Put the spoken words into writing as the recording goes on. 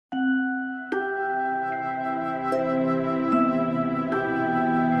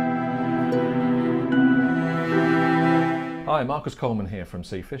Hi, Marcus Coleman here from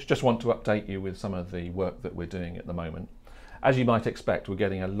Seafish. Just want to update you with some of the work that we're doing at the moment. As you might expect, we're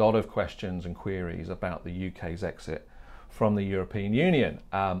getting a lot of questions and queries about the UK's exit from the European Union.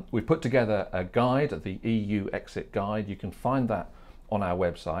 We've put together a guide, the EU Exit Guide. You can find that on our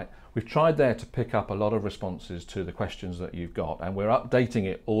website. We've tried there to pick up a lot of responses to the questions that you've got, and we're updating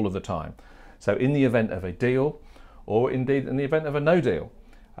it all of the time. So in the event of a deal, or indeed in the event of a no deal,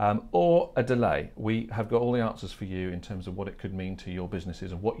 or a delay, we have got all the answers for you in terms of what it could mean to your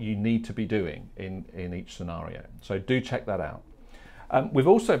businesses and what you need to be doing in each scenario. So do check that out. We've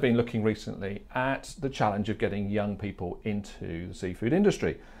also been looking recently at the challenge of getting young people into the seafood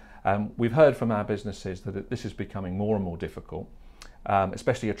industry. We've heard from our businesses that this is becoming more and more difficult,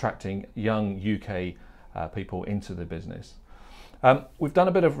 especially attracting young UK people into the business. We've done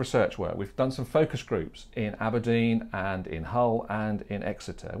a bit of research work. We've done some focus groups in Aberdeen and in Hull and in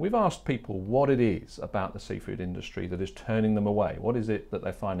Exeter. We've asked people what it is about the seafood industry that is turning them away. What is it that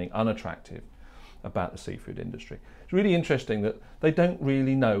they're finding unattractive about the seafood industry? It's really interesting that they don't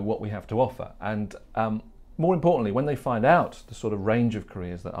really know what we have to offer. And more importantly, when they find out the sort of range of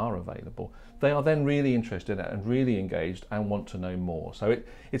careers that are available, they are then really interested and really engaged and want to know more. So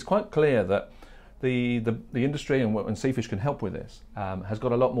it's quite clear that the industry and Seafish can help with this has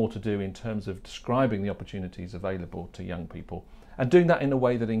got a lot more to do in terms of describing the opportunities available to young people and doing that in a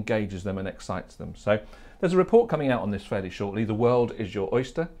way that engages them and excites them. So there's a report coming out on this fairly shortly. The world is your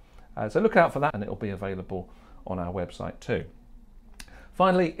oyster. So look out for that, and it'll be available on our website too.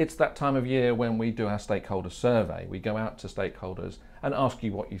 Finally, it's that time of year when we do our stakeholder survey. We go out to stakeholders and ask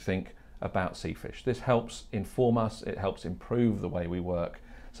you what you think about Seafish. This helps inform us, it helps improve the way we work.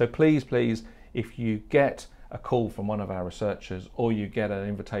 So please, if you get a call from one of our researchers or you get an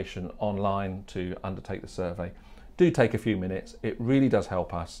invitation online to undertake the survey, do take a few minutes. It really does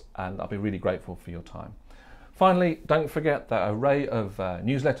help us, and I'll be really grateful for your time. Finally, don't forget that array of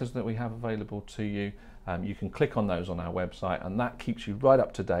newsletters that we have available to you. You can click on those on our website, and that keeps you right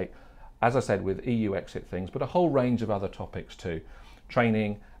up to date, as I said, with EU exit things, but a whole range of other topics too.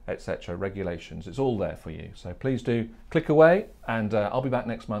 Training, etc., regulations, it's all there for you. So please do click away, and I'll be back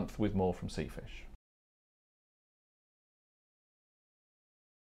next month with more from Seafish.